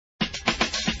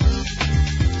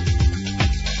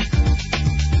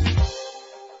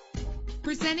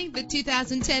Presenting the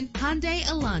 2010 Hyundai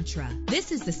Elantra.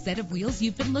 This is the set of wheels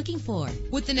you've been looking for,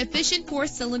 with an efficient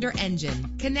 4-cylinder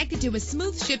engine connected to a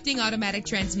smooth shifting automatic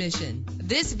transmission.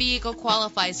 This vehicle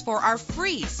qualifies for our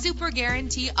free Super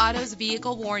Guarantee Autos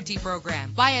Vehicle Warranty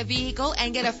Program. Buy a vehicle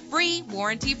and get a free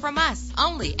warranty from us,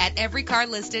 only at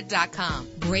everycarlisted.com.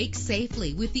 Brake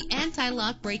safely with the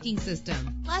anti-lock braking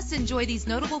system. Plus, enjoy these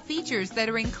notable features that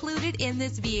are included in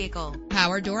this vehicle: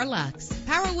 power door locks,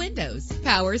 power windows,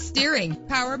 power steering,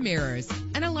 power mirrors,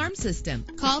 an alarm system.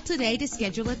 Call today to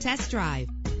schedule a test drive.